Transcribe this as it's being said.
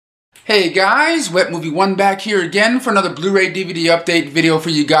Hey guys, Wet Movie 1 back here again for another Blu-ray DVD update video for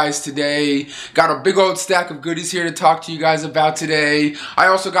you guys today. Got a big old stack of goodies here to talk to you guys about today. I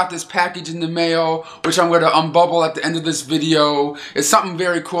also got this package in the mail, which I'm going to unbubble at the end of this video. It's something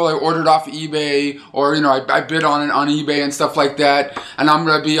very cool I ordered off eBay, or I bid on it on eBay and stuff like that. And I'm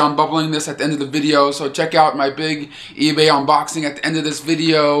going to be unbubbling this at the end of the video, so check out my big eBay unboxing at the end of this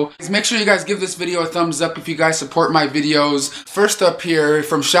video. Make sure you guys give this video a thumbs up if you guys support my videos. First up here,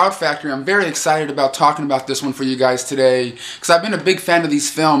 from Shout Factory, I'm very excited about talking about this one for you guys today because I've been a big fan of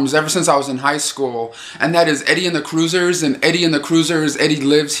these films ever since I was in high school, and that is Eddie and the Cruisers and Eddie and the Cruisers, Eddie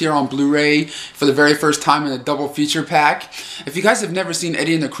Lives here on Blu-ray for the very first time in a double feature pack. If you guys have never seen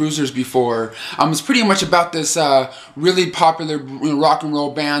Eddie and the Cruisers before, it's pretty much about this really popular rock and roll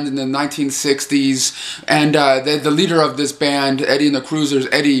band in the 1960s, and the leader of this band, Eddie and the Cruisers,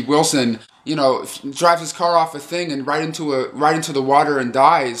 Eddie Wilson, drives his car off a thing and right into the water and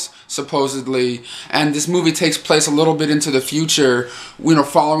dies, supposedly. And this movie takes place a little bit into the future,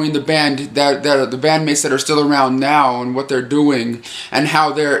 following the band, the bandmates that are still around now and what they're doing, and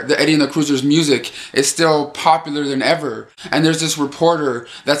how the Eddie and the Cruisers music is still popular than ever. And there's this reporter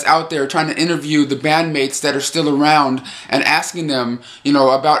that's out there trying to interview the bandmates that are still around and asking them,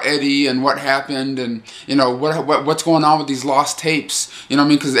 about Eddie and what happened, and what's going on with these lost tapes.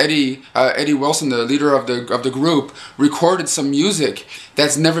 Because Eddie Wilson, the leader of the group, recorded some music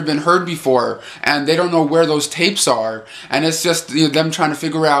that's never been heard before, and they don't know where those tapes are, and it's just them trying to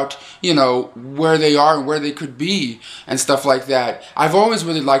figure out where they are and where they could be and stuff like that. I've always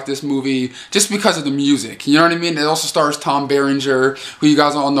really liked this movie just because of the music, you know what I mean? It also stars Tom Berenger, who you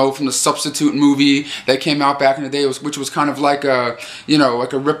guys all know from the Substitute movie that came out back in the day, which was kind of like a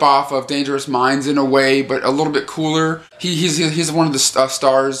like a rip-off of Dangerous Minds in a way, but a little bit cooler. He's one of the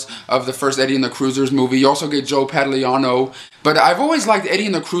stars of the first Eddie and the Cruisers movie. You also get Joe Pantoliano. But I've always liked Eddie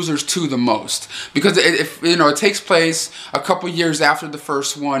and the Cruisers 2 the most, because it takes place a couple years after the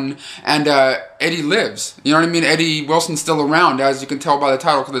first one, and Eddie lives. You know what I mean? Eddie Wilson's still around, as you can tell by the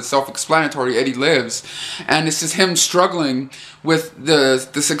title, because it's self-explanatory. Eddie lives, and it's just him struggling with the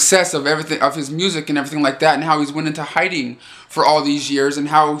success of everything, of his music and everything like that, and how he's went into hiding for all these years, and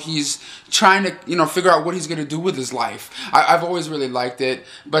how he's trying to figure out what he's going to do with his life. I've always really liked it,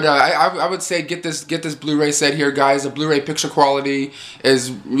 but I would say get this Blu-ray set here, guys. The Blu-ray picture quality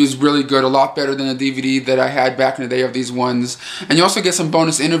is really good, a lot better than the DVD that I had back in the day of these ones. And you also get some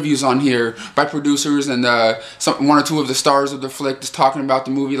bonus interviews on here by producers and one or two of the stars of the flick, just talking about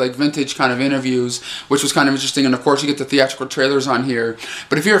the movie, like vintage kind of interviews, which was kind of interesting. And of course you get the theatrical trailers on here.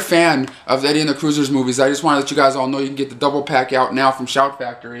 But if you're a fan of the Eddie and the Cruisers movies, I just want to let you guys all know you can get the double pack out now from Shout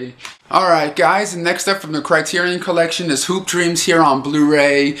Factory. Alright guys, and next up from the Criterion Collection is Hoop Dreams here on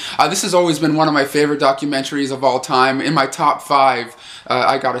Blu-ray. This has always been one of my favorite documentaries of all time, in my top 5.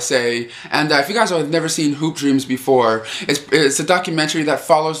 I gotta say. And if you guys have never seen Hoop Dreams before, it's a documentary that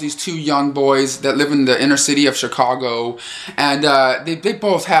follows these two young boys that live in the inner city of Chicago, and they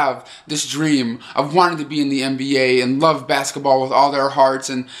both have this dream of wanting to be in the NBA and love basketball with all their hearts,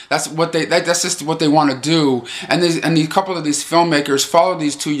 and that's just what they want to do. And a couple of these filmmakers follow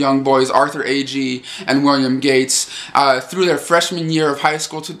these two young boys, Arthur Agee and William Gates, through their freshman year of high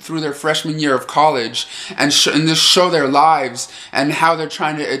school through their freshman year of college, and just show their lives and how they're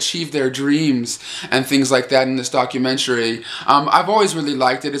trying to achieve their dreams and things like that in this documentary. I've always really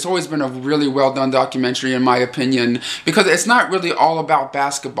liked it. It's always been a really well done documentary in my opinion, because it's not really all about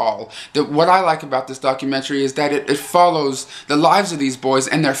basketball. What I like about this documentary is that it follows the lives of these boys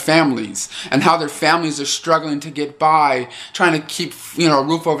and their families, and how their families are struggling to get by, trying to keep a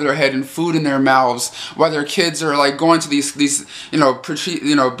roof over their head and food in their mouths, while their kids are like going to these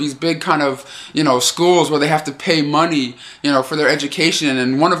big kind of schools where they have to pay money for their education,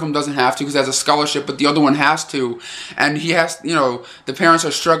 and one of them doesn't have to because he has a scholarship, but the other one has to, and he has, the parents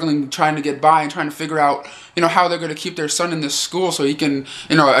are struggling, trying to get by and trying to figure out how they're going to keep their son in this school so he can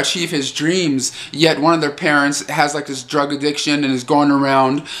achieve his dreams. Yet one of their parents has like this drug addiction and is going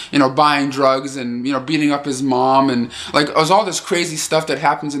around buying drugs and beating up his mom, and like it was all this crazy stuff that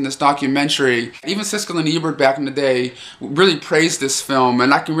happens in this documentary. Even Siskel and Ebert back in the day really praised this film,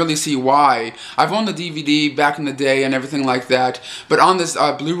 and I can really see why. I've owned the DVD back in the day and everything like that, but on this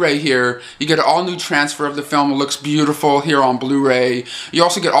Blu-ray here, you get an all-new transfer of the film. It looks beautiful here on Blu-ray. You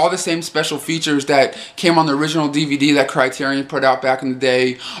also get all the same special features that came on on the original DVD that Criterion put out back in the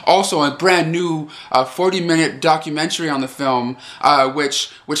day. Also, a brand new 40-minute documentary on the film,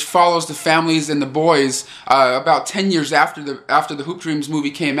 which follows the families and the boys about 10 years after the Hoop Dreams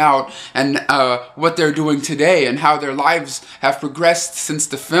movie came out, and what they're doing today, and how their lives have progressed since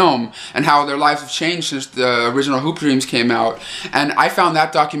the film, and how their lives have changed since the original Hoop Dreams came out. And I found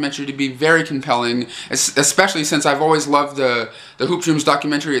that documentary to be very compelling, especially since I've always loved the Hoop Dreams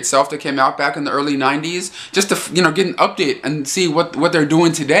documentary itself that came out back in the early 90s, just to get an update and see what they're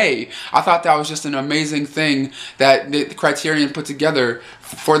doing today. I thought that was just an amazing thing that the Criterion put together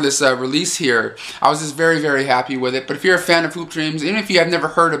for this release here. I was just very, very happy with it. But if you're a fan of Hoop Dreams, even if you have never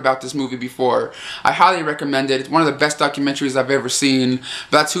heard about this movie before, I highly recommend it. It's one of the best documentaries I've ever seen.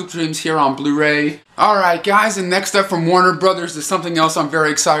 But that's Hoop Dreams here on Blu-ray. Alright guys, and next up from Warner Brothers is something else I'm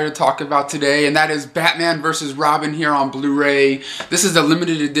very excited to talk about today, and that is Batman vs. Robin here on Blu-ray. This is the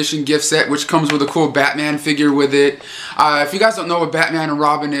limited edition gift set, which comes with a cool Batman figure with it. If you guys don't know what Batman and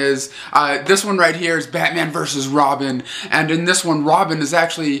Robin is, this one right here is Batman vs. Robin, and in this one, Robin is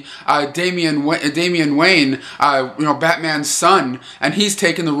actually Damian Wayne, Batman's son, and he's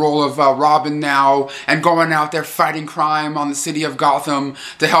taking the role of Robin now, and going out there fighting crime on the city of Gotham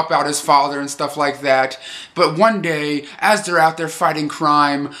to help out his father and stuff like that. But one day, as they're out there fighting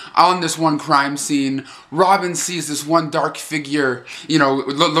crime on this one crime scene, Robin sees this one dark figure,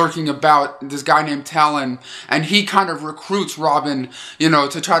 lurking about, this guy named Talon, and he kind of recruits Robin,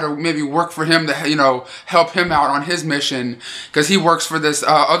 to try to maybe work for him to, help him out on his mission, because he works for this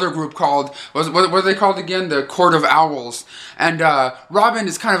other group called, what are they called again? The Court of Owls. And Robin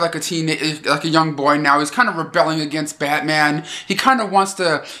is kind of like like a young boy now. He's kind of rebelling against Batman. He kind of wants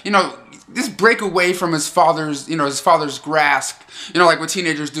to, just break away from his father's, grasp. Like what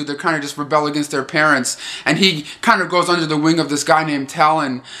teenagers do, they kind of just rebel against their parents. And he kind of goes under the wing of this guy named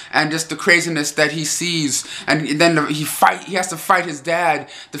Talon, and just the craziness that he sees. And then he has to fight his dad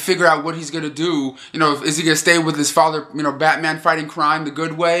to figure out what he's going to do. Is he going to stay with his father, Batman fighting crime the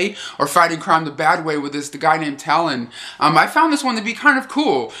good way, or fighting crime the bad way with the guy named Talon? I found this one to be kind of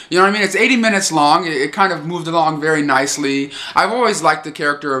cool. It's 80 minutes long. It kind of moved along very nicely. I've always liked the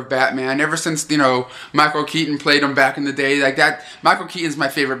character of Batman, ever since, Michael Keaton played him back in the day. Like that, Michael Keaton's my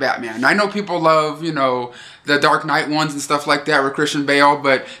favorite Batman. I know people love, the Dark Knight ones and stuff like that with Christian Bale,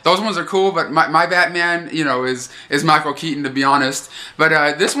 but those ones are cool. But my Batman, is Michael Keaton, to be honest.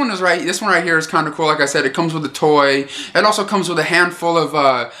 But this one right here is kind of cool. Like I said, it comes with a toy. It also comes with a handful of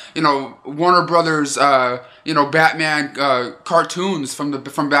Warner Brothers Batman cartoons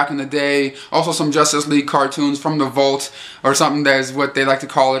from back in the day. Also some Justice League cartoons from the Vault, or something, that is what they like to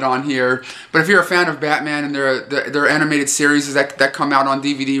call it on here. But if you're a fan of Batman and their animated series that come out on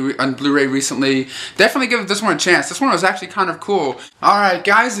DVD and Blu-ray recently, definitely give this one a chance. This one was actually kind of cool. Alright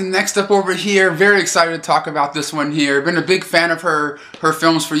guys, and next up over here, very excited to talk about this one here. Been a big fan of her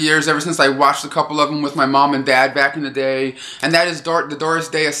films for years, ever since I watched a couple of them with my mom and dad back in the day. And that is the Doris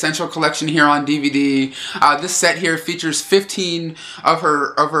Day Essential Collection here on DVD. This set here features 15 of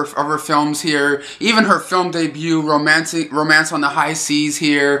her films here. Even her film debut, Romance on the High Seas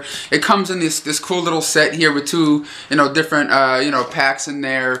here. It comes in this cool little set here with two different packs in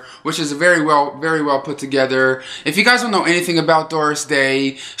there, which is very well put together. If you guys don't know anything about Doris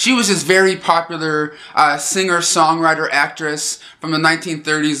Day, she was this very popular singer, songwriter, actress from the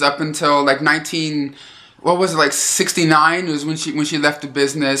 1930s up until like 69 was when she left the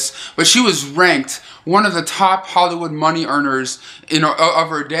business. But she was ranked one of the top Hollywood money earners, of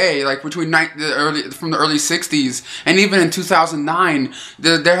her day, like from the early 60s. And even in 2009,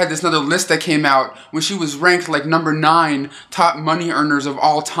 there had this another list that came out when she was ranked like number 9 top money earners of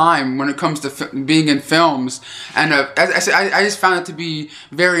all time when it comes to being in films. And I just found it to be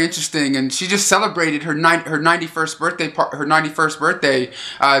very interesting. And she just celebrated her 91st birthday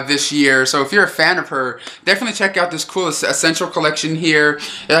this year. So if you're a fan of her, definitely check out this cool Essential Collection here.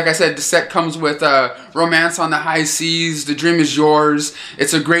 Like I said, the set comes with Romance on the High Seas, The Dream Is Yours,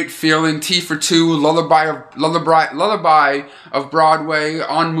 It's a Great Feeling, Tea for Two, Lullaby of Broadway,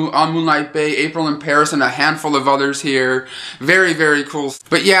 On Moonlight Bay, April in Paris, and a handful of others here. Very, very cool.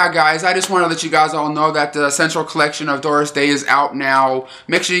 But yeah, guys, I just want to let you guys all know that the Essential Collection of Doris Day is out now.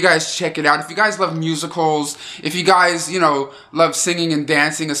 Make sure you guys check it out. If you guys love musicals, if you guys, love singing and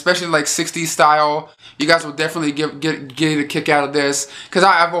dancing, especially like 60s style, You guys will definitely get a kick out of this, because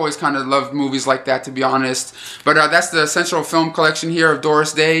I've always kind of loved movies like that, to be honest. But that's the Essential Film Collection here of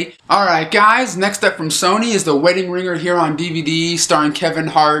Doris Day. Alright guys, next up from Sony is The Wedding Ringer here on DVD, starring Kevin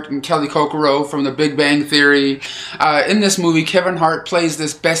Hart and Kelly Kokoro from The Big Bang Theory. In this movie, Kevin Hart plays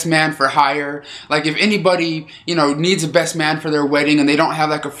this best man for hire. Like, if anybody, you know, needs a best man for their wedding and they don't have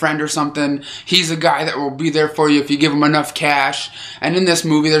like a friend or something, he's a guy that will be there for you if you give him enough cash. And in this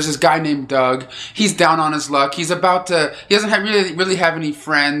movie, there's this guy named Doug. He's down on his luck. He doesn't really have any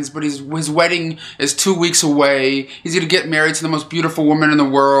friends, but his wedding is 2 weeks away. He's going to get married to the most beautiful woman in the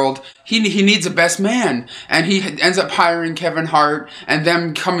world. He needs a best man, and he ends up hiring Kevin Hart, and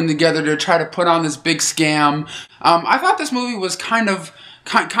them coming together to try to put on this big scam. I thought this movie was kind of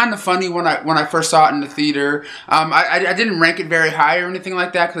funny when I first saw it in the theater. I didn't rank it very high or anything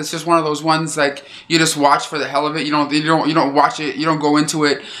like that, because it's just one of those ones like you just watch for the hell of it. You don't watch it. You don't go into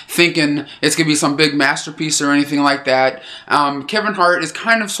it thinking it's gonna be some big masterpiece or anything like that. Kevin Hart is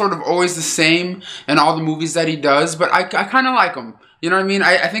kind of sort of always the same in all the movies that he does, but I kind of like him. You know what I mean?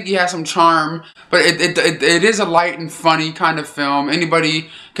 I think he has some charm, but it is a light and funny kind of film.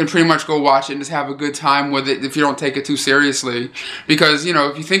 Anybody can pretty much go watch it and just have a good time with it if you don't take it too seriously. Because, you know,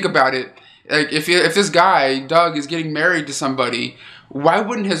 if you think about it, like if this guy, Doug, is getting married to somebody, why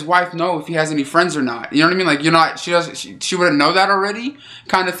wouldn't his wife know if he has any friends or not? You know what I mean? Like, she wouldn't know that already,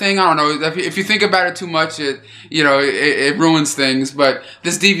 kind of thing. I don't know. If you think about it too much, it ruins things. But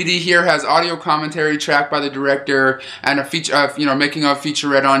this DVD here has audio commentary track by the director and a feature, making of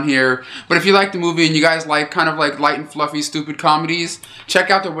featurette on here. But if you like the movie and you guys like kind of like light and fluffy, stupid comedies, check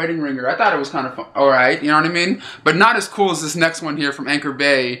out The Wedding Ringer. I thought it was kind of alright. You know what I mean? But not as cool as this next one here from Anchor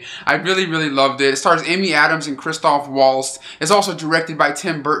Bay. I really, really loved it. It stars Amy Adams and Christoph Waltz. It's also directed by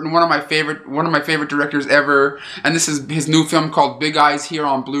Tim Burton, one of my favorite directors ever, and this is his new film called Big Eyes here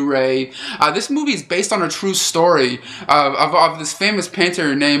on Blu-ray. This movie is based on a true story of this famous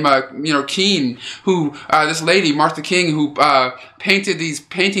painter named Keane, who this lady Martha King, who painted these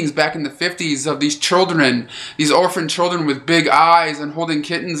paintings back in the 50s of these children, these orphan children with big eyes and holding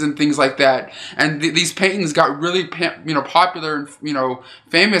kittens and things like that. And these paintings got really popular and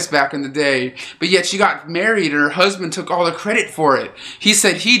famous back in the day. But yet she got married and her husband took all the credit for it. He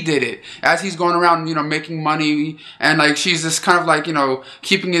said he did it, as he's going around making money, and like she's just kind of like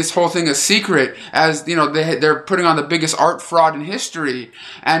keeping this whole thing a secret, as they're putting on the biggest art fraud in history.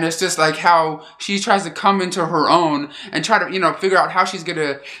 And it's just like how she tries to come into her own and try to figure out how she's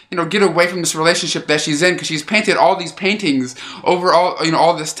gonna get away from this relationship that she's in, because she's painted all these paintings over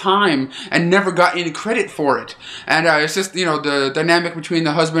all this time and never got any credit for it. And it's just the dynamic between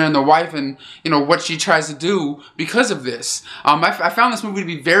the husband and the wife, and what she tries to do because of this. I found this movie to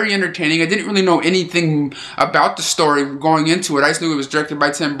be very entertaining. I didn't really know anything about the story going into it. I just knew it was directed by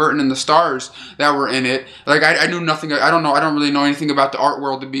Tim Burton and the stars that were in it. Like, I knew nothing. I don't really know anything about the art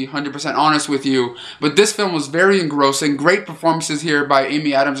world, to be 100% honest with you. But this film was very engrossing. Great performances here by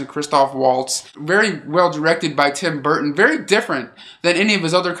Amy Adams and Christoph Waltz. Very well directed by Tim Burton. Very different than any of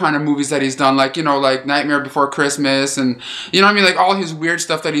his other kind of movies that he's done, like like Nightmare Before Christmas, and like all his weird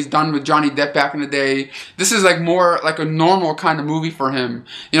stuff that he's done with Johnny Depp back in the day. This is like more like a normal kind of movie for him.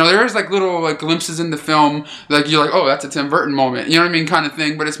 There's like little like glimpses in the film, like you're like, oh, that's a Tim Burton moment, you know what I mean, kind of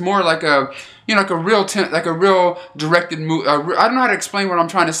thing. But it's more like a like a real directed movie. I don't know how to explain what I'm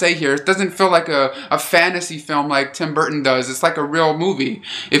trying to say here. It doesn't feel like a fantasy film like Tim Burton does. It's like a real movie,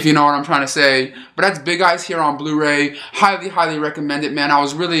 if you know what I'm trying to say. But that's Big Eyes here on Blu-ray. Highly, highly recommend it, man. I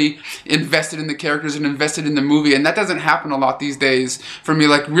was really invested in the characters and invested in the movie, and that doesn't happen a lot these days for me.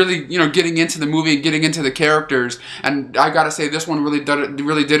 Like really, getting into the movie and getting into the characters. And I gotta say, this one really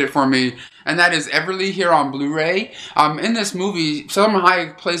did it for me. And that is Everly here on Blu-ray. In this movie, Salma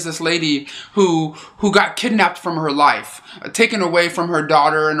Hayek plays this lady who got kidnapped from her life, taken away from her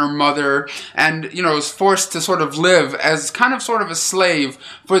daughter and her mother, and is forced to sort of live as kind of sort of a slave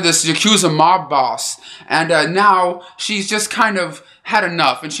for this Yakuza mob boss. And now she's just kind of had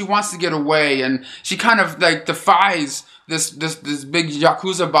enough, and she wants to get away, and she kind of like defies this big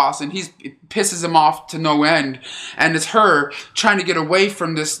Yakuza boss, and it pisses him off to no end. And it's her trying to get away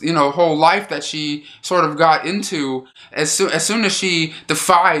from this, whole life that she sort of got into. As soon as she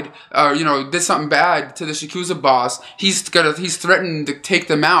defied, did something bad to this Yakuza boss, he's threatened to take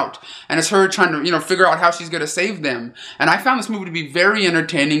them out. And it's her trying to, figure out how she's gonna save them. And I found this movie to be very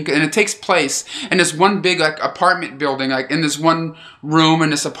entertaining, and it takes place in this one big like apartment building, like in this one room in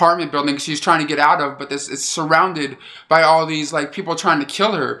this apartment building she's trying to get out of, but it's surrounded by all these like people trying to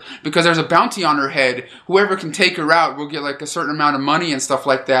kill her, because there's a bounty bounty on her head. Whoever can take her out will get like a certain amount of money and stuff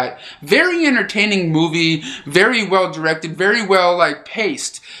like that. Very entertaining movie, very well directed, very well like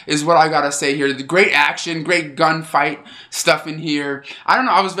paced is what I gotta say here. The great action, great gunfight stuff in here. I don't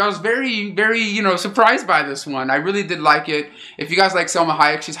know, I was very, very, you know, surprised by this one. I really did like it. If you guys like Salma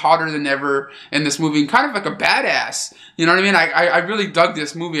Hayek, she's hotter than ever in this movie, and kind of like a badass. You know what I mean? I really dug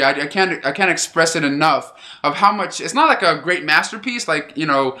this movie. I can't express it enough of how much. It's not like a great masterpiece, like, you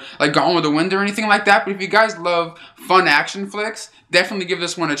know, like Gone with the Wind or anything like that. But if you guys love fun action flicks, definitely give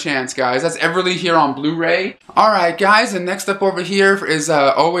this one a chance, guys. That's Everly here on Blu-ray. Alright, guys, and next up over here is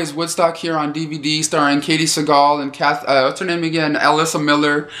Always Woodstock here on DVD, starring Katey Sagal and what's her name again? Alyssa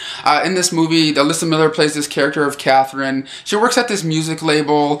Miller. In this movie, Alyssa Miller plays this character of Catherine. She works at this music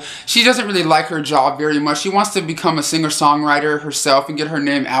label. She doesn't really like her job very much. She wants to become a singer-songwriter herself and get her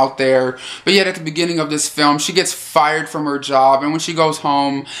name out there. But yet at the beginning of this film, she gets fired from her job, and when she goes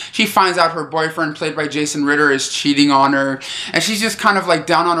home, she finds out her boyfriend, played by Jason Ritter, is cheating on her, and she's just kind of like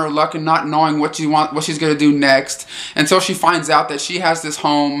down on her luck and not knowing what she's gonna do next. And so she finds out that she has this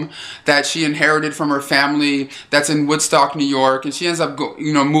home that she inherited from her family that's in Woodstock, New York, and she ends up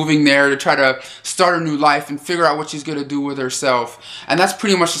moving there to try to start a new life and figure out what she's gonna do with herself. And that's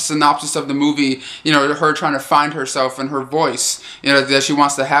pretty much the synopsis of the movie, you know, her trying to find herself and her voice, you know, that she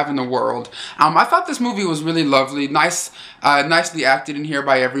wants to have in the world. I thought this movie was really lovely, nicely acted in here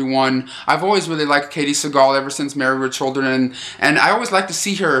by everyone. I've always really liked Katey Sagal ever since Married with Children, and I always like to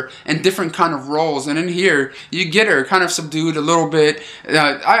see her in different kind of roles, and in here you get her kind of subdued a little bit.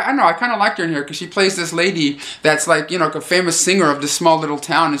 I know, I kind of liked her in here because she plays this lady that's like, you know, like a famous singer of this small little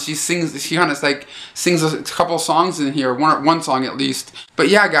town, and she kind of like sings a couple songs in here, one song at least. But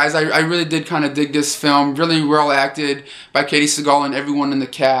yeah, guys, I really did kind of dig this film. Really well acted by Katey Sagal and everyone in the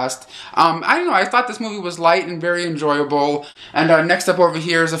cast. I don't know, I thought this movie was light and very enjoyable. And next up over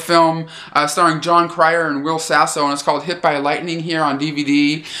here is a film starring John Cryer and Will Sasso, and it's called Hit by Lightning here on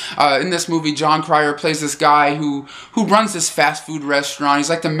DVD. In this movie, John Cryer plays this guy who runs this fast food restaurant. He's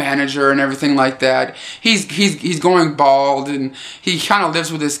like the manager and everything like that. He's going bald, and he kind of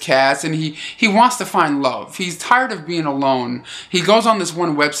lives with his cats, and he wants to find love. He's tired of being alone. He goes on this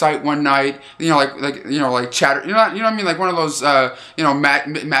one website one night, you know, like chatter, you know what I mean, like one of those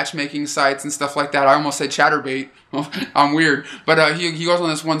matchmaking sites and stuff like that. I almost said Chatterbait. I'm weird, but he goes on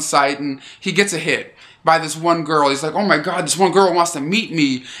this one site and he gets a hit by this one girl. He's like, oh my god, this one girl wants to meet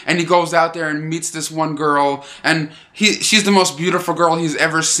me, and he goes out there and meets this one girl, and she's the most beautiful girl he's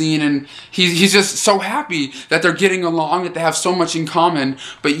ever seen, and he's just so happy that they're getting along, that they have so much in common.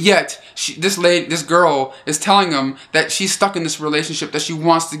 But yet this girl is telling him that she's stuck in this relationship that she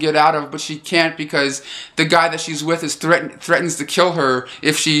wants to get out of, but she can't because the guy that she's with is threatens to kill her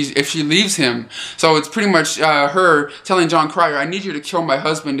if she leaves him. So it's pretty much her telling John Cryer, I need you to kill my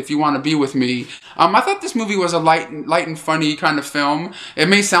husband if you want to be with me. I thought this movie was a light and funny kind of film. It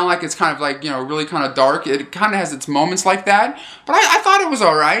may sound like it's kind of like, you know, really kind of dark. It kind of has its moments like that, but I thought it was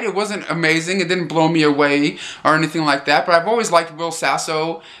alright. It wasn't amazing. It didn't blow me away or anything like that, but I've always liked Will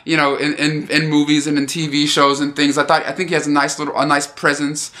Sasso, you know, in movies and in TV shows and things. I think he has a nice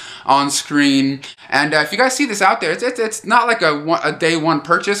presence on screen. And if you guys see this out there, it's not like a day one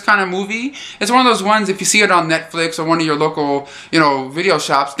purchase kind of movie. It's one of those ones, if you see it on Netflix or one of your local, you know, video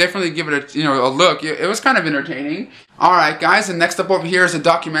shops, definitely give it a look. It was kind of entertaining. Alright guys, and next up over here is a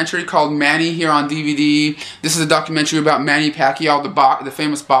documentary called Manny here on DVD. This is a documentary about Manny Pacquiao, the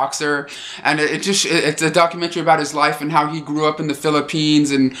famous boxer, and it's a documentary about his life and how he grew up in the Philippines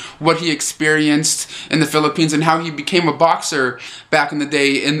and what he experienced in the Philippines and how he became a boxer back in the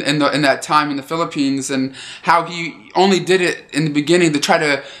day in that time in the Philippines, and how he only did it in the beginning to try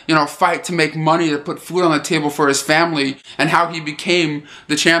to, you know, fight to make money to put food on the table for his family, and how he became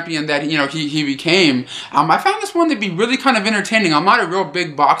the champion that, you know, he became. I found this one to be really kind of entertaining. I'm not a real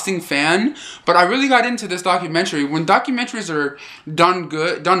big boxing fan, but I really got into this documentary. When documentaries are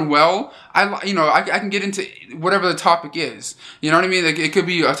done well, I can get into whatever the topic is. You know what I mean? Like, it could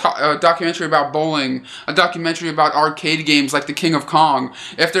be a documentary about bowling, a documentary about arcade games like The King of Kong.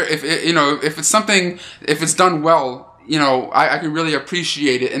 If it's done well, you know, I can really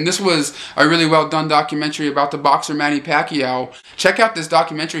appreciate it. And this was a really well done documentary about the boxer Manny Pacquiao. Check out this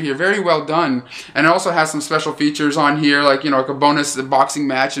documentary here, very well done. And it also has some special features on here, like, you know, like a bonus boxing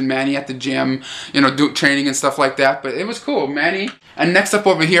match and Manny at the gym, you know, training and stuff like that. But it was cool, Manny. And next up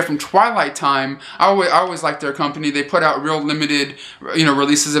over here from Twilight Time, I always like their company. They put out real limited, you know,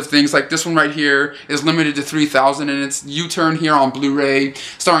 releases of things. Like this one right here is limited to 3,000, and it's U-Turn here on Blu-ray,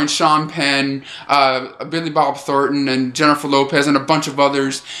 starring Sean Penn, Billy Bob Thornton, and Jennifer Lopez and a bunch of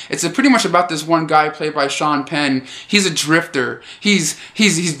others. It's pretty much about this one guy played by Sean Penn. He's a drifter. He's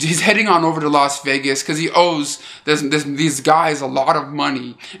heading on over to Las Vegas because he owes these guys a lot of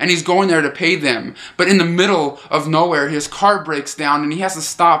money, and he's going there to pay them. But in the middle of nowhere, his car breaks down, and he has to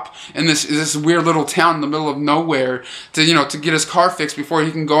stop in this weird little town in the middle of nowhere to get his car fixed before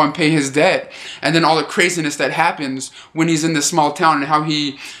he can go and pay his debt. And then all the craziness that happens when he's in this small town, and how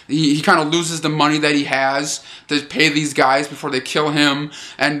he kind of loses the money that he has to pay these guys before they kill him,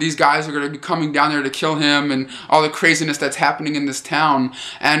 and these guys are going to be coming down there to kill him, and all the craziness that's happening in this town.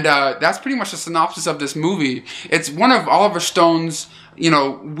 And that's pretty much the synopsis of this movie. It's one of Oliver Stone's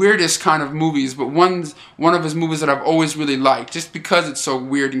weirdest kind of movies, but one of his movies that I've always really liked, just because it's so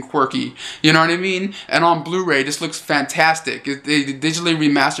weird and quirky. You know what I mean? And on Blu-ray, this looks fantastic. They digitally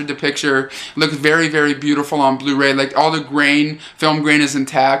remastered the picture. It looks very, very beautiful on Blu-ray. Like, all the film grain is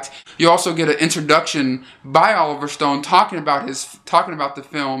intact. You also get an introduction by Oliver Stone talking about the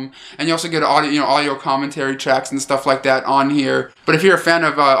film, and you also get audio commentary tracks and stuff like that on here. But if you're a fan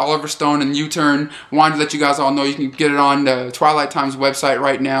of Oliver Stone and U-Turn, wanted to let you guys all know you can get it on the Twilight Time's website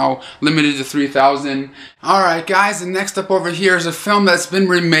right now, limited to 3,000. Alright guys, and next up over here is a film that's been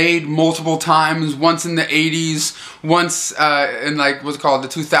remade multiple times, once in the 80s, once in the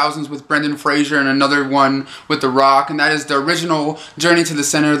 2000s with Brendan Fraser, and another one with The Rock, and that is the original Journey to the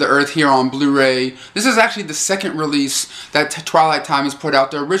Center of the Earth here on Blu-ray. This is actually the second release that Twilight Time has put out.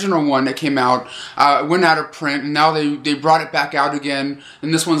 The original one that came out went out of print, and now they brought it back out again,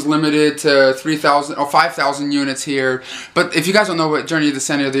 and this one's limited to 5,000 units here. But if you guys don't know what Journey to the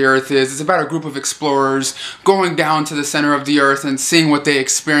Center of the Earth is, it's about a group of explorers going down to the center of the earth and seeing what they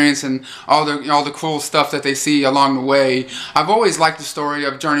experience and all the cool stuff that they see along the way. I've always liked the story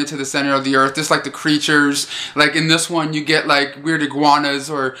of Journey to the Center of the Earth, just like the creatures. Like in this one, you get like weird iguanas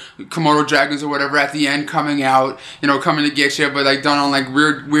or Komodo dragons or whatever at the end coming out, coming to get you, but like done on like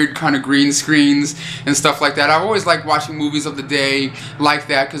weird kind of green screens and stuff like that. I've always liked watching movies of the day like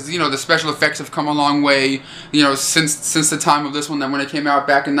that, because the special effects have come a long way, since the time of this one, that when it came out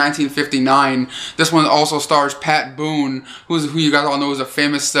back in 1959. This one also stars Pat Boone, who you guys all know is a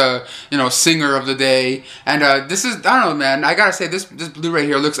famous singer of the day. And this is, I don't know, man, I gotta say this Blu-ray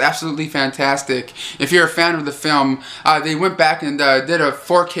here looks absolutely fantastic. If you're a fan of the film, they went back and did a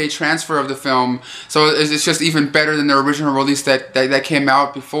 4K transfer of the film, so it's just even better than the original release that came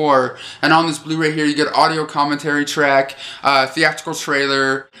out before. And on this Blu-ray here, you get audio commentary track, theatrical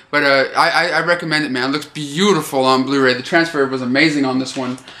trailer. But I recommend it, man. It looks beautiful on Blu-ray. The transfer was amazing on this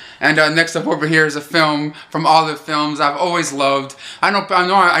one. And next up over here is a film from Olive Films I've always loved. I know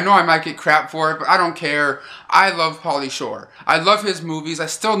I might get crap for it, but I don't care. I love Pauly Shore. I love his movies. I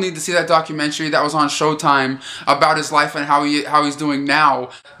still need to see that documentary that was on Showtime about his life and how he's doing now.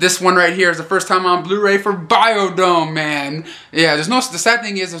 This one right here is the first time on Blu-ray for Biodome, man. Yeah, the sad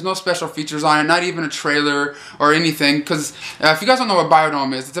thing is there's no special features on it, not even a trailer or anything. Because if you guys don't know what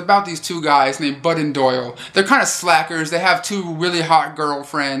Biodome is, it's about these two guys named Bud and Doyle. They're kind of slackers. They have two really hot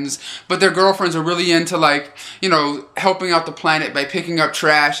girlfriends, but their girlfriends are really into helping out the planet by picking up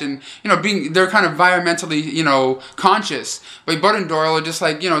trash and they're kind of environmentally conscious. But Bud and Doyle are just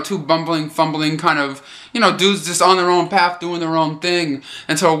two bumbling, fumbling kind of dudes just on their own path doing their own thing,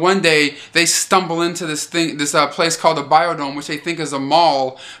 until one day they stumble into this place called a Biodome, which they think is a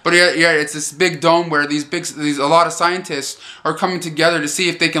mall. But yeah, it's this big dome where a lot of scientists are coming together to see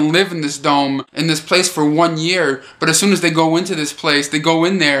if they can live in this dome, in this place for 1 year. But as soon as they go into this place, they go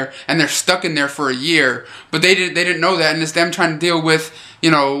in there and they're stuck in there for a year. But they didn't know that, and it's them trying to deal with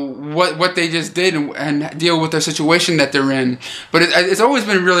what they just did and deal with their situation that they're in. But it's always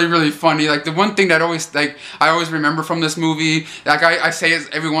been really, really funny. Like, the one thing that I always remember from this movie, like I say it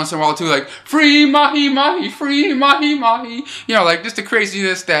every once in a while too, like, free mahi mahi, free mahi mahi. Just the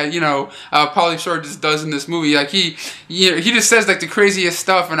craziness that Pauly Shore just does in this movie. Like he just says like the craziest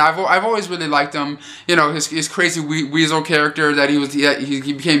stuff, and I've always really liked him. His crazy weasel character that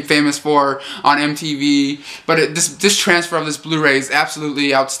he became famous for on MTV. But this transfer of this Blu-ray is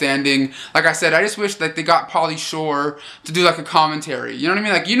absolutely outstanding. Like I said, I just wish that they got Pauly Shore to do like a commentary. You know what I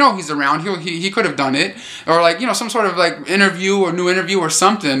mean? Like, he's around. He could have done it, or like some sort of like interview or new interview or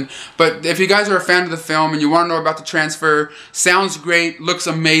something. But if you guys are a fan of the film and you want to know about the transfer, sounds great, looks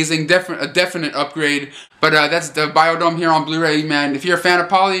amazing, a definite upgrade. But that's the Biodome here on Blu-ray, man. If you're a fan of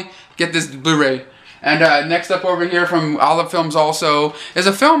Pauly, get this Blu-ray. And next up over here from Olive Films also is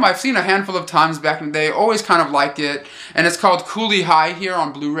a film I've seen a handful of times back in the day. Always kind of liked it, and it's called Cooley High here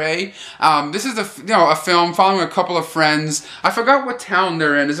on Blu-ray. This is a film following a couple of friends. I forgot what town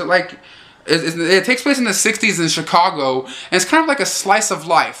they're in. Is it like it takes place in the 60s in Chicago, and it's kind of like a slice of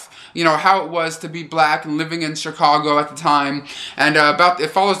life. you know, how it was to be black and living in Chicago at the time, and it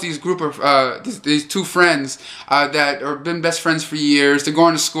follows these group of these two friends that have been best friends for years. They're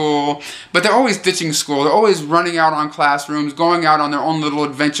going to school, but they're always ditching school. They're always running out on classrooms, going out on their own little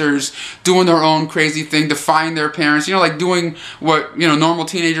adventures, doing their own crazy thing, defying their parents, you know, like doing what, you know, normal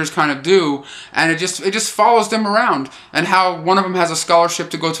teenagers kind of do. And it just follows them around, and how one of them has a scholarship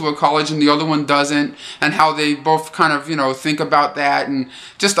to go to a college and the other one doesn't, and how they both kind of, you know, think about that, and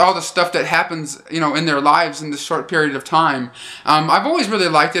just all the stuff that happens, you know, in their lives in this short period of time. I've always really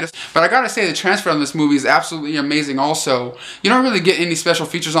liked it, but I gotta say the transfer on this movie is absolutely amazing also. You don't really get any special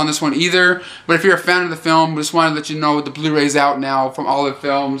features on this one either, but if you're a fan of the film, just wanted to let you know the Blu-ray's out now from Olive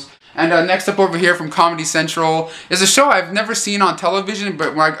Films. And next up over here from Comedy Central is a show I've never seen on television,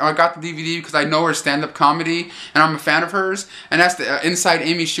 but when I got the DVD because I know her stand-up comedy and I'm a fan of hers, and that's the Inside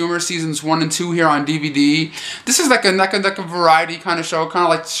Amy Schumer seasons 1 and 2 here on DVD. This is like a variety kind of show, kind of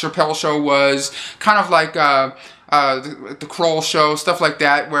like the Chappelle Show was, kind of like the Kroll Show, stuff like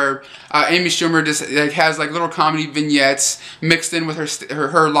that, where Amy Schumer just has like little comedy vignettes mixed in with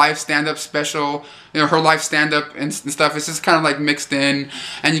her live stand-up special, you know, her live stand-up and stuff. It's just kind of like mixed in,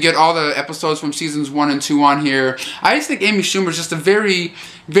 and you get all the episodes from seasons 1 and 2 on here. I just think Amy Schumer is just a very,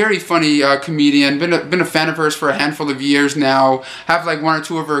 very funny comedian. Been a fan of hers for a handful of years now. Have like 1 or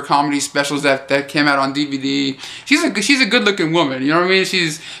 2 of her comedy specials that came out on DVD. She's a good-looking woman. You know what I mean?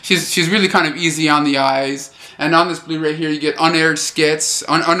 She's really kind of easy on the eyes. And on this Blu-ray here, you get unaired skits,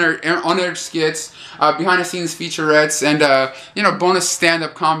 unaired skits, behind-the-scenes featurettes, and you know, bonus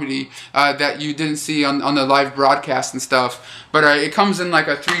stand-up comedy that you didn't see on the live broadcast and stuff. But it comes in like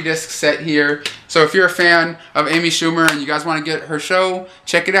a 3-disc set here. So if you're a fan of Amy Schumer and you guys want to get her show,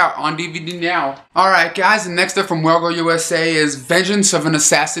 check it out on DVD now. Alright guys, and next up from Welgo USA is Vengeance of an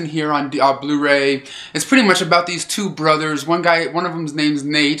Assassin here on Blu-ray. It's pretty much about these two brothers. One of them's name's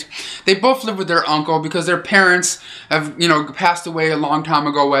Nate. They both live with their uncle because their parents have, you know, passed away a long time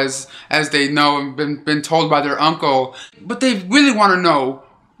ago, as they know, and been told by their uncle. But they really want to know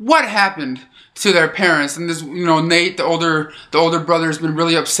what happened to their parents. And this, you know, Nate, the older brother, has been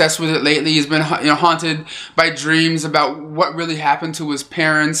really obsessed with it lately. He's been, you know, haunted by dreams about what really happened to his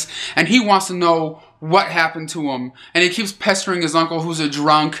parents, and he wants to know what happened to him. And he keeps pestering his uncle, who's a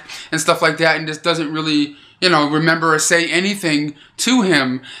drunk and stuff like that, and just doesn't really, you know, remember or say anything to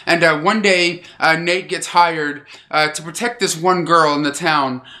him. And one day, Nate gets hired to protect this one girl in the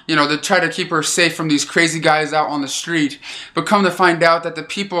town, you know, to try to keep her safe from these crazy guys out on the street. But come to find out that the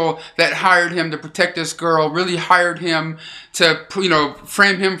people that hired him to protect this girl really hired him to, you know,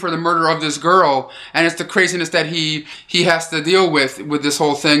 frame him for the murder of this girl. And it's the craziness that he has to deal with this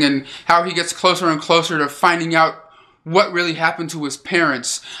whole thing, and how he gets closer and closer to finding out what really happened to his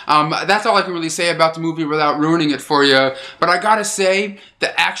parents. That's all I can really say about the movie without ruining it for you. But I gotta say,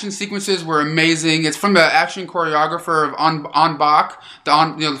 the action sequences were amazing. It's from the action choreographer of On Bak,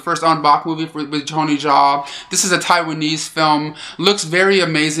 the first On Bak movie with Tony Jaa. This is a Taiwanese film. Looks very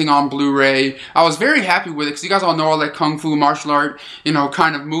amazing on Blu-ray. I was very happy with it because you guys all know I like kung fu, martial art, you know,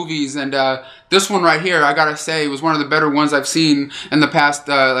 kind of movies, and this one right here, I gotta say, was one of the better ones I've seen in the past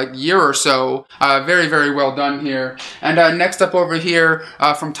like year or so. Very, very well done here. And next up over here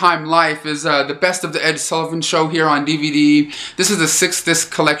from Time Life is the Best of the Ed Sullivan Show here on DVD. This is the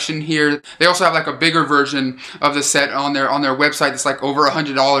 6-disc collection here. They also have like a bigger version of the set on their website. It's like over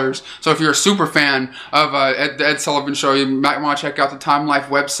 $100. So if you're a super fan of the Ed Sullivan Show, you might want to check out the Time Life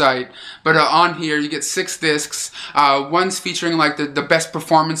website. But on here, you get 6 discs. One's featuring like the best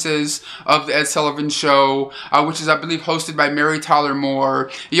performances of the Ed Sullivan Show, which is, I believe, hosted by Mary Tyler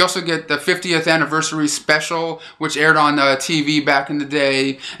Moore. You also get the 50th anniversary special, which aired on TV back in the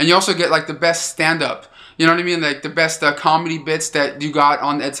day. And you also get like the best stand-up. You know what I mean? Like the best comedy bits that you got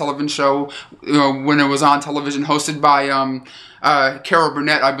on the Ed Sullivan Show, you know, when it was on television, hosted by Carol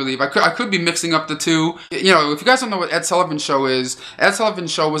Burnett, I believe. I could be mixing up the two. You know, if you guys don't know what Ed Sullivan Show is, Ed Sullivan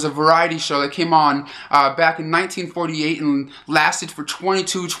Show was a variety show that came on back in 1948 and lasted for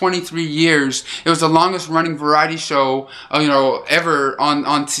 23 years. It was the longest running variety show, you know, ever on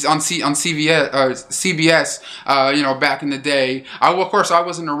CBS, you know, back in the day. Of course, I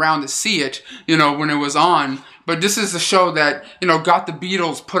wasn't around to see it, you know, when it was on. But this is the show that, you know, got the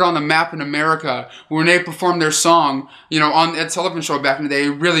Beatles put on the map in America. When they performed their song, you know, on Ed Sullivan Show back in the day, it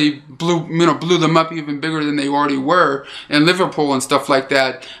really blew them up even bigger than they already were in Liverpool and stuff like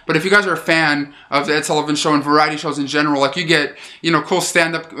that. But if you guys are a fan of the Ed Sullivan Show and variety shows in general, like you get, you know, cool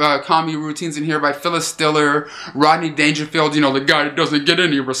stand-up comedy routines in here by Phyllis Diller, Rodney Dangerfield, you know, the guy that doesn't get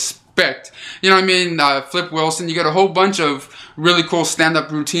any respect expect. You know what I mean? Flip Wilson, you get a whole bunch of really cool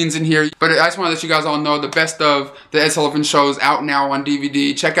stand-up routines in here. But I just want to let you guys all know the best of the Ed Sullivan Show is out now on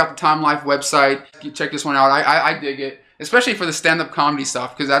DVD. Check out the Time Life website. Check this one out. I dig it. Especially for the stand-up comedy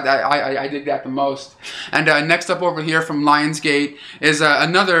stuff, because I dig that the most. And next up over here from Lionsgate is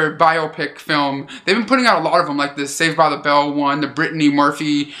another biopic film. They've been putting out a lot of them, like the Saved by the Bell one, the Brittany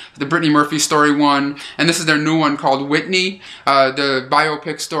Murphy story one, and this is their new one called Whitney, the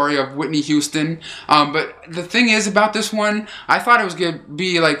biopic story of Whitney Houston. But the thing is about this one, I thought it was gonna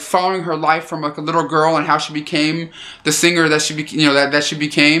be like following her life from like a little girl and how she became the singer that she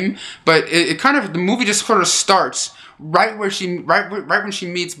became. But it kind of, the movie just sort of starts right when she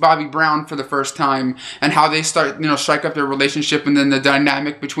meets Bobby Brown for the first time, and how they start, strike up their relationship, and then the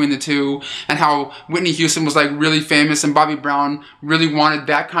dynamic between the two, and how Whitney Houston was like really famous, and Bobby Brown really wanted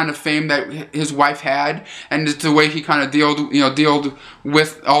that kind of fame that his wife had, and just the way he kind of dealt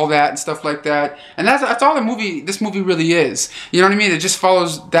with all that and stuff like that. And that's all this movie really is. You know what I mean? It just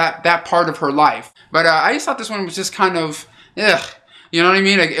follows that part of her life. But I just thought this one was just kind of, ugh. You know what I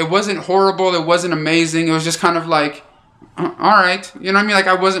mean? Like, it wasn't horrible. It wasn't amazing. It was just kind of like, all right, you know what I mean? Like,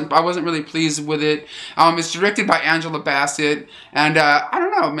 I wasn't really pleased with it. It's directed by Angela Bassett, and I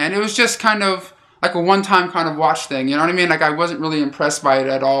don't know, man. It was just kind of like a one-time kind of watch thing. You know what I mean? Like, I wasn't really impressed by it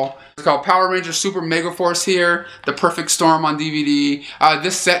at all. It's called Power Rangers Super Mega Force here, The Perfect Storm on DVD.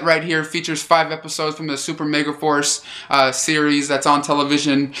 This set right here features 5 episodes from the Super Mega Force series that's on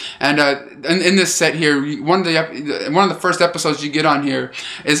television. And in this set here, one of the first episodes you get on here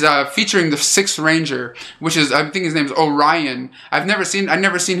is featuring the 6th Ranger, which is, I think his name is Orion. I've never seen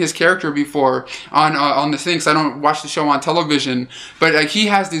his character before on the thing, because I don't watch the show on television. But he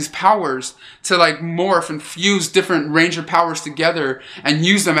has these powers to like morph and fuse different Ranger powers together and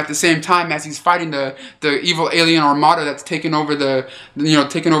use them at the same time as he's fighting the evil alien armada that's taken over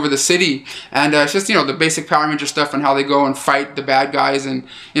the city. And it's just the basic Power Ranger stuff and how they go and fight the bad guys and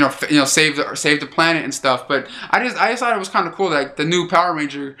save the planet and stuff. But I just thought it was kind of cool that like, the new Power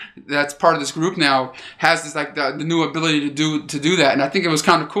Ranger that's part of this group now has this like the new ability to do that, and I think it was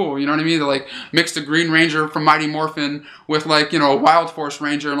kind of cool. You know what I mean? To like mix the Green Ranger from Mighty Morphin with like a Wild Force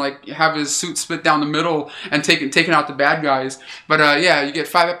Ranger and like have his suit split down the middle and taking out the bad guys. But yeah, you get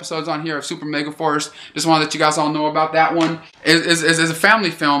 5 episodes on here of Super Mega Force. Just want to let you guys all know about that one. It's a family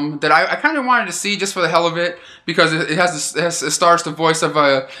film that I kind of wanted to see just for the hell of it, because it stars the voice of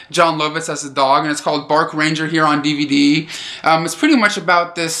John Lovitz as the dog, and it's called Bark Ranger here on DVD. It's pretty much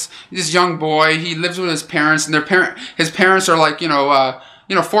about this young boy. He lives with his parents, and his parents are like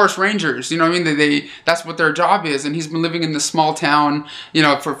forest rangers. You know what I mean? That's what their job is, and he's been living in this small town,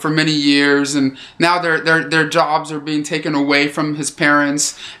 for many years, and now their jobs are being taken away from his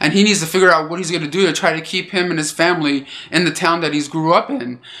parents, and he needs to figure out what he's going to do to try to keep him and his family in the town that he's grew up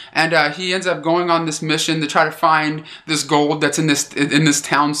in. And he ends up going on this mission to try to find this gold that's in this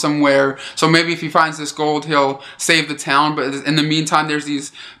town somewhere. So maybe if he finds this gold, he'll save the town. But in the meantime, there's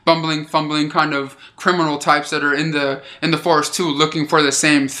these bumbling, fumbling kind of criminal types that are in the forest too, looking for the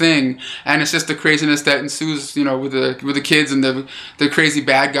same thing. And it's just the craziness that ensues, with the kids and the crazy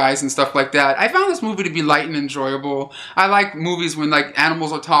bad guys and stuff like that. I found this movie to be light and enjoyable. I like movies when like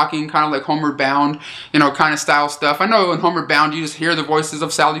animals are talking, kind of like Homeward Bound, kind of style stuff. I know in Homeward Bound you just hear the voices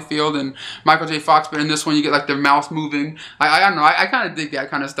of Sally Field and Michael J. Fox, but in this one you get like their mouth moving. I don't know. I kind of dig that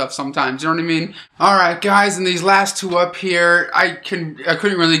kind of stuff sometimes. You know what I mean? All right, guys, and these last 2 up here, I couldn't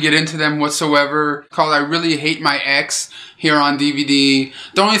really get into them whatsoever. Called I Really Hate My Ex here on DVD.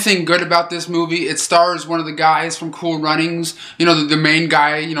 The only thing good about this movie, it stars one of the guys from Cool Runnings. The main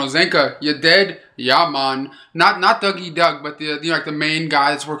guy. Zenka, you dead? Yeah, man. Not Dougie Doug, but the main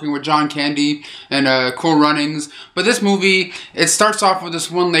guy that's working with John Candy and Cool Runnings. But this movie, it starts off with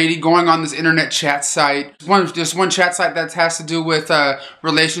this one lady going on this internet chat site. This one chat site that has to do with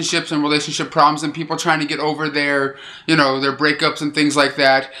relationships and relationship problems and people trying to get over their breakups and things like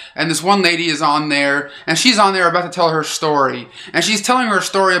that. And this one lady is on there, and she's on there about to tell her story. And she's telling her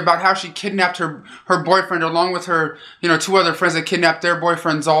story about how she kidnapped her boyfriend along with her 2 other friends that kidnapped their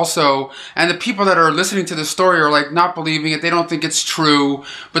boyfriends also. And the people that are listening to the story are like not believing it. They don't think it's true.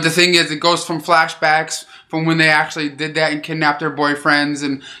 But the thing is, it goes from flashbacks from when they actually did that and kidnapped their boyfriends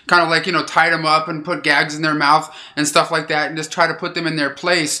and kind of like, tied them up and put gags in their mouth and stuff like that and just try to put them in their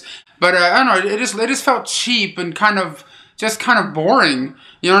place. But I don't know, it just felt cheap and kind of boring.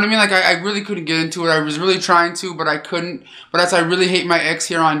 You know what I mean? Like, I really couldn't get into it. I was really trying to, but I couldn't. But that's I Really Hate My Ex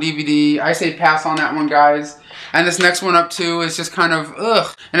here on DVD. I say pass on that one, guys. And this next one up too is just kind of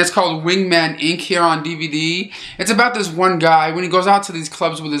ugh. And it's called Wingman Inc. here on DVD. It's about this one guy when he goes out to these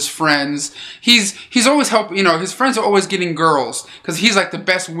clubs with his friends. He's always helping, you know, his friends are always getting girls because he's like the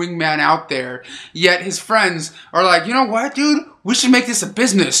best wingman out there. Yet his friends are like, you know what, dude? We should make this a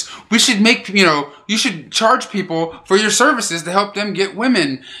business. We should make, you know, you should charge people for your services to help them get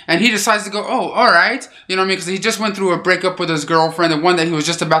women. And he decides to go, oh, all right. You know what I mean? Because he just went through a breakup with his girlfriend, the one that he was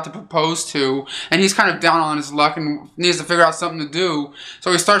just about to propose to. And he's kind of down on his luck and needs to figure out something to do.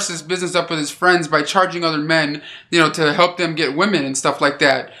 So he starts this business up with his friends by charging other men, you know, to help them get women and stuff like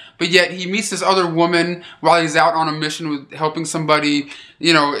that. But yet he meets this other woman while he's out on a mission with helping somebody,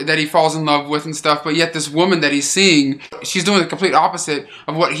 you know, that he falls in love with and stuff. But yet this woman that he's seeing, she's doing the complete opposite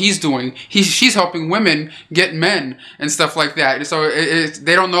of what he's doing. She's helping women get men and stuff like that. So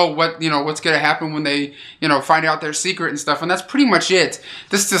they don't know what, you know, what's going to happen when they, you know, find out their secret and stuff. And that's pretty much it.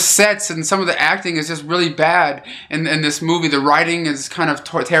 This the sets and some of the acting is just really bad in this movie. The writing is kind of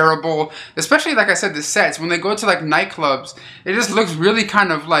terrible. Especially, like I said, the sets. When they go to like nightclubs, it just looks really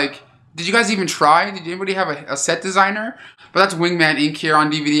kind of like, did you guys even try? Did anybody have a set designer? But that's Wingman Inc. here on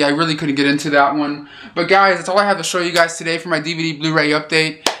DVD. I really couldn't get into that one. But guys, that's all I have to show you guys today for my DVD Blu-ray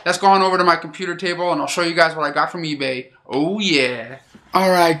update. Let's go on over to my computer table and I'll show you guys what I got from eBay. Oh yeah.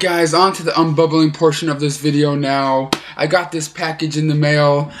 Alright guys, on to the unbubbling portion of this video now. I got this package in the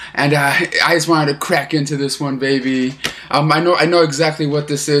mail and I just wanted to crack into this one, baby. I know exactly what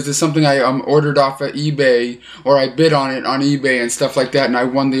this is. It's something I ordered off of eBay, or I bid on it on eBay and stuff like that, and I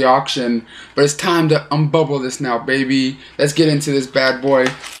won the auction. But it's time to unbubble this now, baby. Let's get into this bad boy.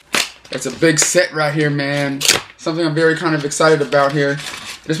 It's a big set right here, man. Something I'm very kind of excited about here.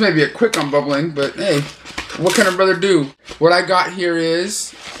 This may be a quick unbubbling, but hey, what can a brother do? What I got here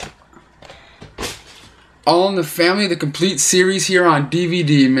is All in the Family, the complete series here on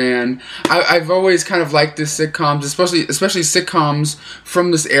DVD, man. I've always kind of liked this sitcoms, especially sitcoms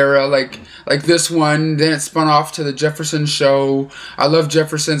from this era, like this one. Then it spun off to the Jefferson Show. I love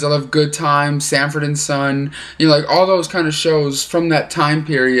Jeffersons. I love Good Times, Sanford and Son. You know, like all those kind of shows from that time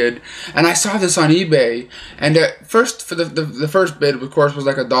period. And I saw this on eBay. And at first, for the first bid, of course, was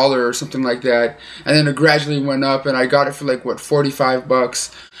like $1 or something like that. And then it gradually went up, and I got it for like what,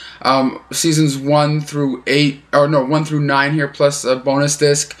 $45. Seasons 1 through 8, or no, 1 through 9 here, plus a bonus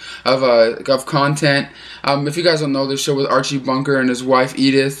disc of content. If you guys don't know, this show with Archie Bunker and his wife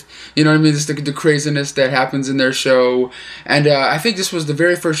Edith, you know what I mean, just the craziness that happens in their show. And I think this was the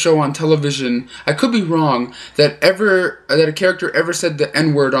very first show on television, I could be wrong, that a character ever said the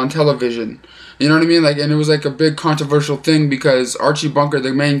N-word on television. You know what I mean? Like, and it was like a big controversial thing because Archie Bunker,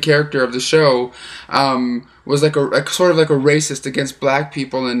 the main character of the show, was like sort of like a racist against black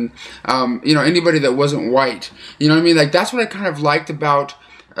people and you know, anybody that wasn't white. You know what I mean? Like, that's what I kind of liked about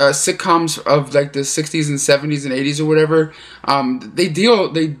sitcoms of like the 60s and 70s and 80s or whatever. They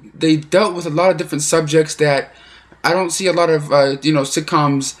dealt with a lot of different subjects that I don't see a lot of you know,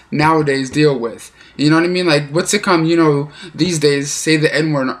 sitcoms nowadays deal with. You know what I mean? Like, what sitcom, you know, these days say the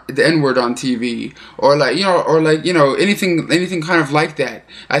N-word on TV, or like, you know, anything kind of like that.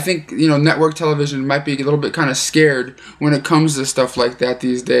 I think, you know, network television might be a little bit kind of scared when it comes to stuff like that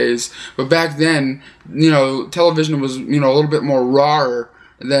these days. But back then, you know, television was, you know, a little bit more raw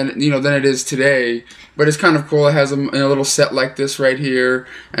than it is today. But it's kind of cool. It has a little set like this right here,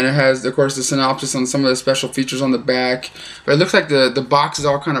 and it has, of course, the synopsis on some of the special features on the back. But it looks like the box is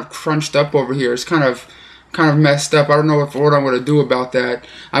all kind of crunched up over here. It's kind of messed up. I don't know what I'm going to do about that.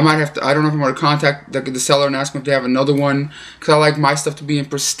 I might have to. I don't know if I'm going to contact the seller and ask him if they have another one, because I like my stuff to be in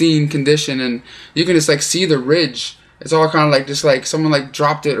pristine condition, and you can just like see the ridge. It's all kind of like just like someone like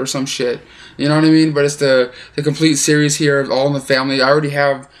dropped it or some shit. You know what I mean? But it's the complete series here of All in the Family. I already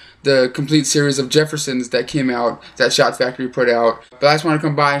have the complete series of Jeffersons that came out, that Shot Factory put out. But I just want to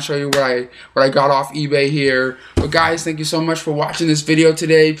come by and show you what I got off eBay here. But guys, thank you so much for watching this video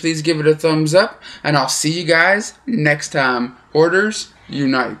today. Please give it a thumbs up, and I'll see you guys next time. Hoarders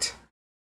unite.